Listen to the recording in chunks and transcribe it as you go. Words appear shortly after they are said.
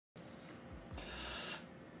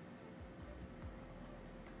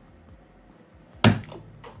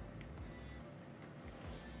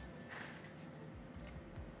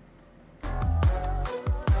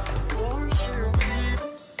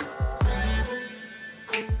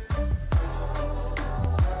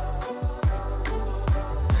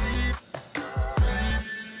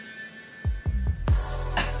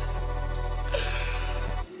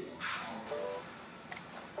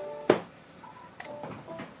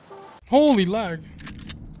Holy lag.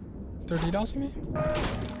 They're DDoSing me?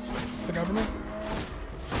 It's the government?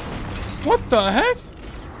 What the heck?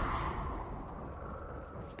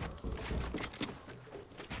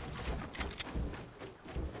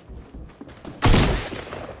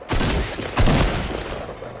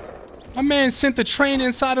 My man sent the train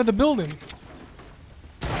inside of the building.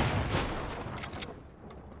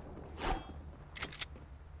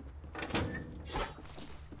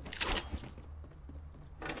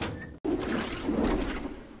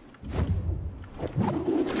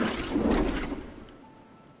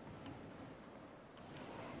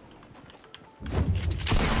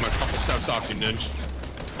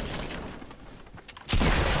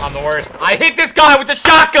 I'm the worst. I hit this guy with the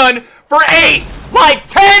shotgun for 8! Like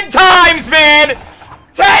 10 times, man!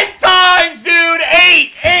 10 times, dude!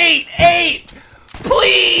 8!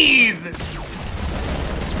 Please!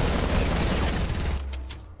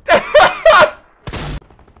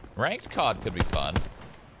 Ranked COD could be fun.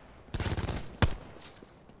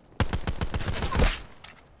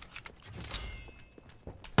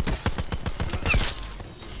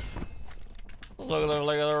 Look at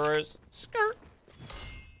the wrist. Skirt.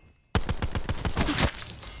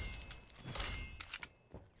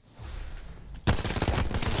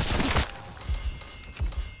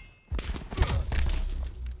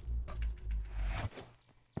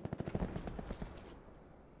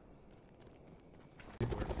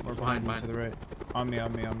 Or behind mine. To the right. On me.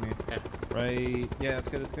 Yeah. Right. Yeah, that's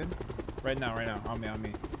good. Right now. On me.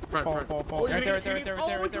 Front. Fall. Oh, Right there.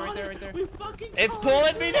 We fucking It's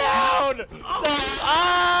pulling me down!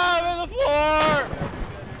 I'm in the floor!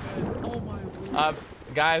 Oh my lord.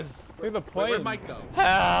 Guys. Look at the plane. Where'd Mike go?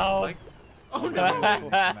 Help! Mike. Oh no!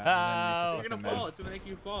 You're gonna fall. It's gonna make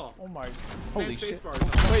you fall. Oh my. Holy Holy shit. shit.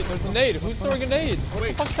 Wait, there's a nade. Who's throwing a nade? What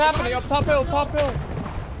the fuck's happening? Up top hill. That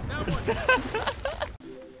one.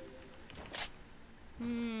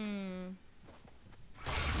 I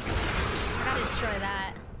gotta destroy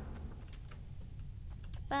that.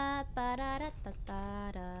 Ba ba da da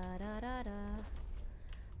da da da da da.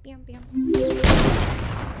 Bam.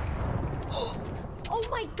 Oh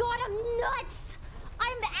my god, I'm nuts!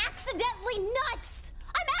 I'm accidentally nuts!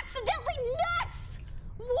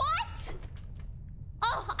 What?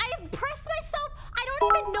 Oh, I impressed myself. I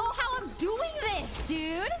don't even know how I'm doing this,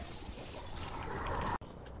 dude.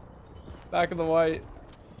 Back of the white.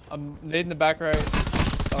 I'm nading the back right.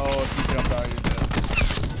 Oh, if you jump out, you're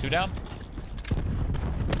dead. 2 down.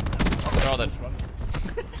 They're all dead.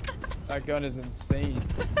 That gun is insane.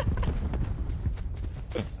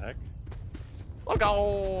 Heck. Let's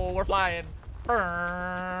go! We're flying.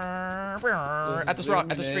 At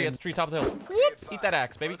the tree, top of the hill. Whoop! Eat that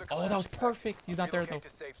axe, baby. Oh, that was perfect. He's not there though.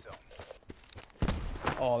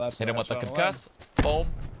 Oh, that's. Hit him with the concuss. Boom.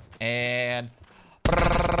 And.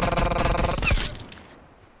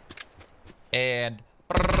 And.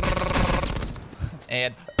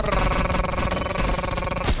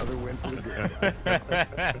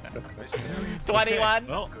 21.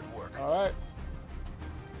 Well, All right.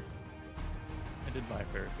 I did my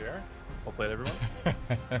fair share. Well played, everyone.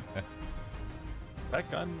 That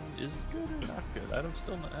gun is good or not good? I'm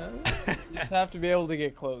still not. You just have to be able to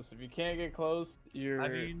get close. If you can't get close, you're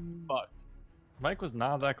fucked. Mike was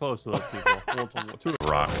not that close to those people. Well, to the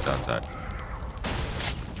rockets outside.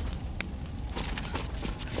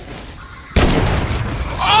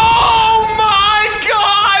 Oh my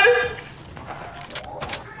god!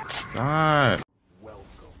 God. Welcome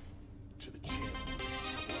to the channel.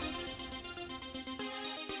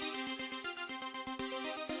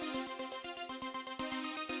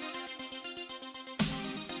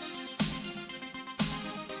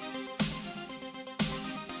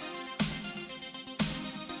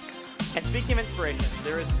 And speaking of inspiration,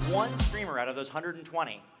 there is one streamer out of those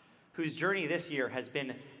 120 whose journey this year has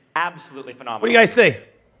been absolutely phenomenal. What do you guys say?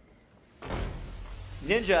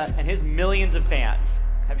 Ninja and his millions of fans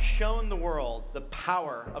have shown the world the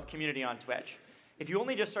power of community on Twitch. If you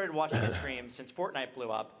only just started watching his streams since Fortnite blew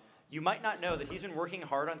up, you might not know that he's been working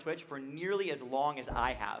hard on Twitch for nearly as long as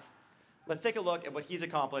I have. Let's take a look at what he's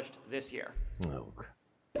accomplished this year. Oh.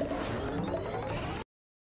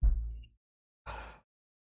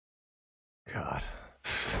 God.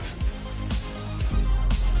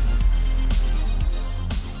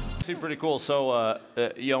 Actually pretty cool. So,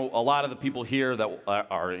 you know, a lot of the people here that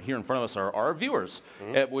are here in front of us are our viewers,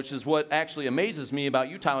 which is what actually amazes me about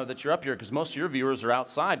you, Tyler, that you're up here, because most of your viewers are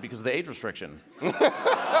outside because of the age restriction.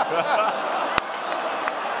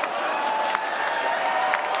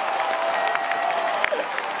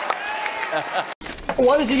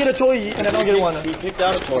 Why does he get a toy and I don't get one? He picked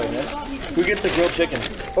out a toy, man. Who gets the grilled chicken?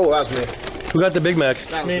 Oh, that was me. Who got the Big Mac?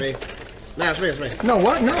 That was me. Nah, it's me. No,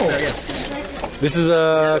 what? No. Yeah. This is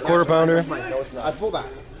a quarter pounder. No, it's not. I pull back.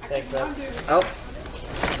 Thanks, man. Oh.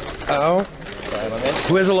 Sorry, my man.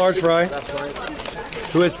 Who has a large fry? That's fine.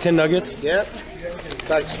 Who has 10 nuggets? Yep.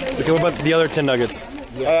 Thanks. Okay, what about the other 10 nuggets?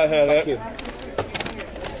 Yeah. Thank you.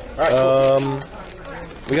 Alright, cool.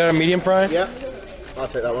 We got a medium fry? Yep. I'll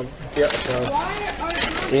take that one. Yep, that's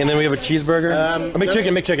fine. And then we have a cheeseburger.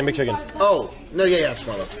 McChicken. Oh, no, yeah, it's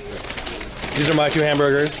fine. These are my 2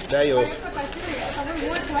 hamburgers. They're yours.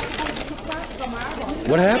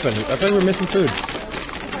 What happened? I thought we were missing food.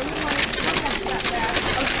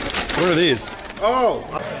 What are these? Oh!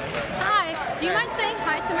 Hi, do you mind saying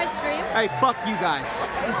hi to my stream? Hey, fuck you guys.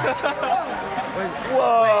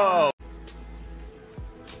 Whoa!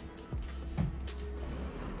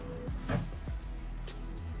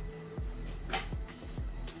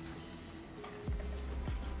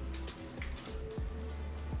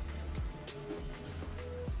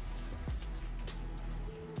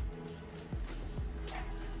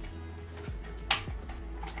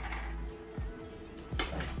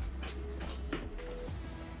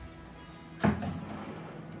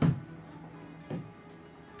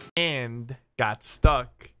 And got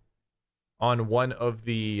stuck on one of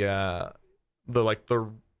the it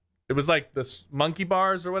was like this monkey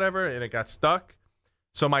bars or whatever, and it got stuck.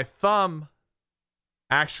 So my thumb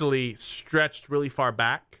actually stretched really far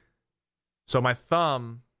back. So my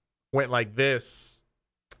thumb went like this,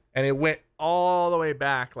 and it went all the way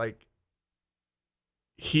back like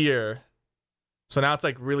here. So now it's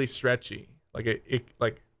like really stretchy. Like it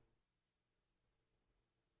like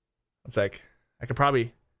it's like I could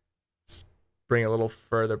probably bring it a little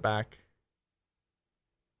further back.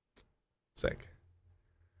 Sick.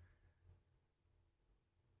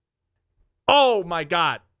 Oh my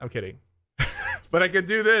god. I'm kidding. But I could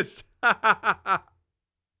do this.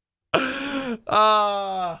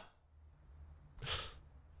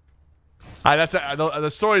 The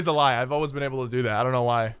story's a lie. I've always been able to do that. I don't know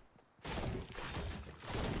why.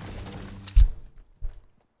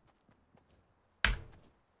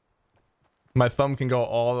 My thumb can go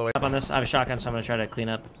all the way up on this. I have a shotgun, so I'm gonna try to clean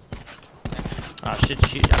up. Oh shit,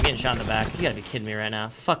 shoot. I'm getting shot in the back. You gotta be kidding me right now.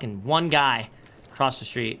 Fucking one guy across the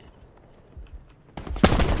street.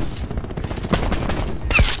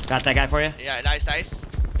 Got that guy for you? Yeah, nice.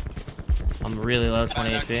 I'm really low, 20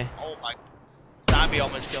 HP. Oh my. Zombie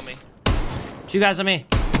almost killed me. 2 guys on me.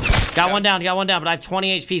 Got one down, but I have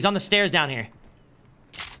 20 HP. He's on the stairs down here.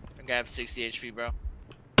 I think I have 60 HP, bro.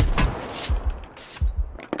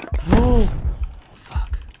 Oh,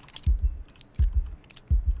 fuck.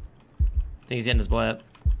 I think he's getting his boy up.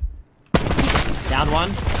 Down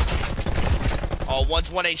one. Oh,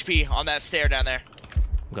 one's 1 HP on that stair down there.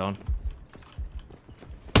 I'm going.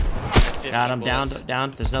 Got him, down.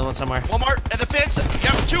 There's another one somewhere. One more at the fence.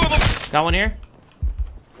 Yep, 2 of them. Got one here.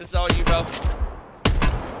 This is all you, bro.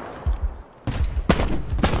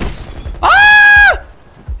 Ah!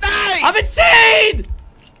 Nice! I'm insane!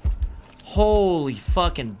 Holy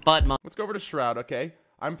fucking butt, man. Let's go over to Shroud, okay?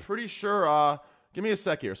 I'm pretty sure, give me a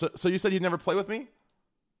sec here. So you said you'd never play with me?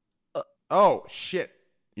 Oh, shit.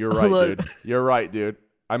 You're right, dude. You're right, dude.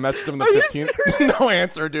 I messaged him the 15th. No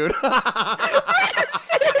answer, dude.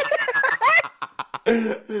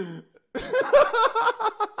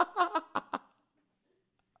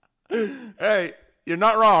 Hey, you're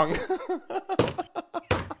not wrong.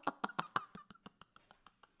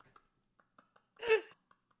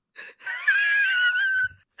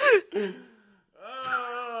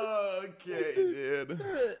 Okay, dude.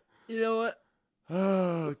 You know what?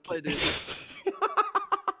 Okay, dude.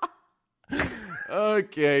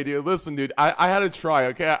 Okay, dude. Listen, dude. I had to try,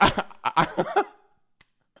 okay?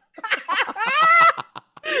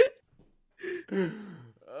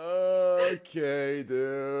 Okay,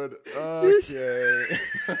 dude. Okay.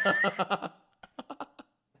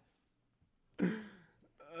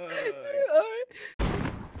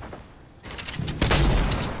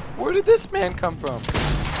 Where did this man come from?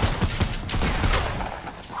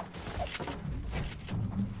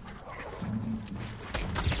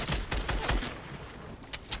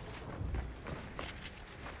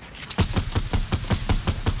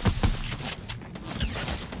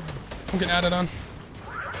 I'm getting added on.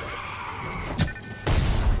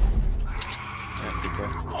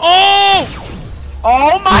 Oh!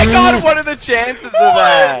 Oh my god, what are the chances of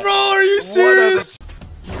that? Bro, are you serious?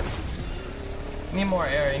 Need more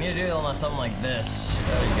air. You need to do it on something like this.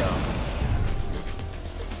 There you go.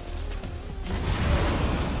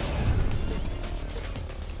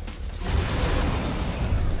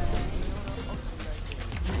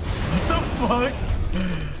 What the fuck?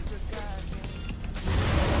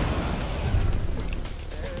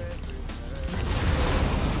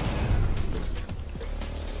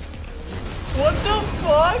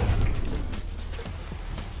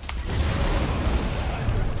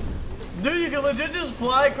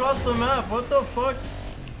 fly across the map. What the fuck?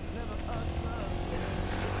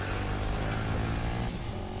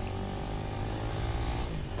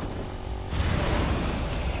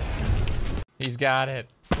 He's got it.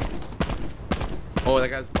 Oh, that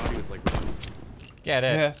guy's body was like. Get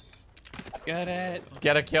it. Yes. Get it.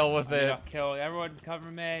 Get a kill with it. Yeah, kill. Everyone cover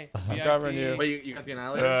me. I'm covering you. Wait, you got the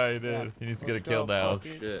annihilator? Yeah, he did. He needs to get a kill now. Oh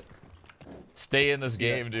shit. Stay in this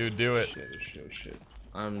game, dude. Do it. Shit.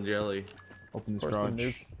 I'm jelly. Open this garage.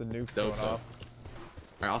 garage. The nuke's Dope, going off.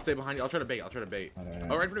 Alright, I'll stay behind you. I'll try to bait. Oh,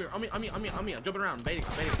 right in front of you. On me. I'm jumping around. Baiting.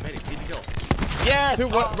 Need to kill. Yes!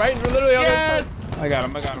 Dude, what? Right, we're literally on Yes! I got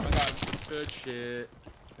him. Good shit.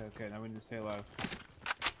 Okay, now we need to stay alive.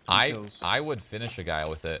 I would finish a guy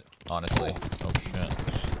with it, honestly. Oh shit.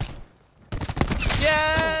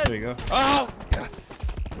 Yes! There you go. Oh!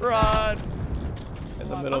 Run! In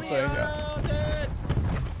the middle thing, yeah.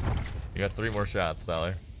 You got 3 more shots,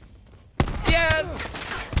 Tyler. Yes!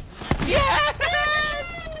 Yes!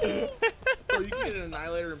 Bro, you can get an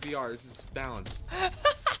annihilator in VR. This is balanced.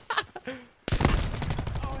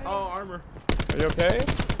 Oh, armor. Are you okay?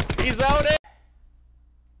 He's out it!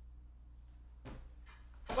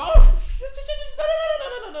 Oh!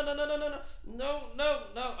 No.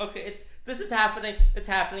 Okay, this is happening. It's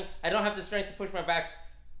happening. I don't have the strength to push my back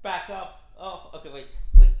up. Oh, okay, wait.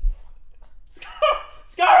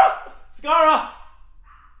 Scara!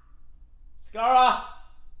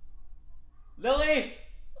 Lily!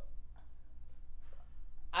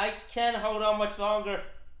 I can't hold on much longer.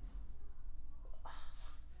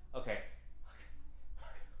 Okay.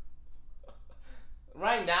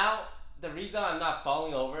 Right now, the reason I'm not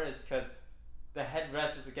falling over is because the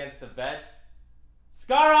headrest is against the bed.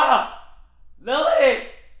 Scara! Lily!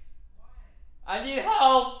 I need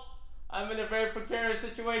help! I'm in a very precarious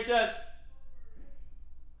situation.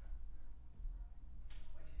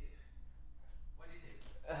 What'd you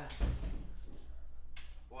do?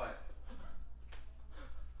 What?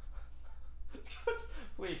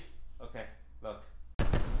 Please. Okay, look.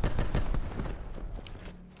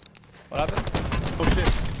 What happened? Oh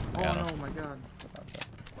shit. I got him. Oh my god.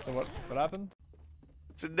 So what happened?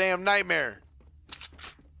 It's a damn nightmare.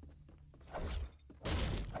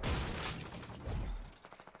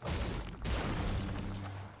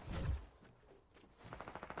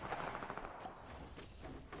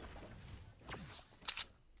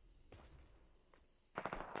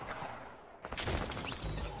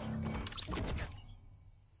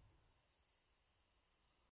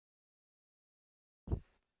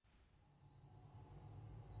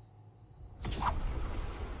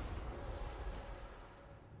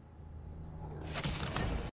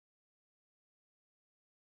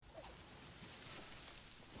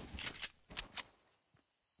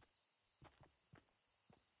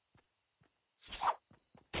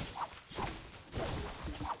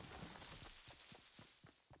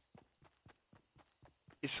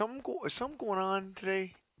 Is something going on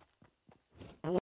today?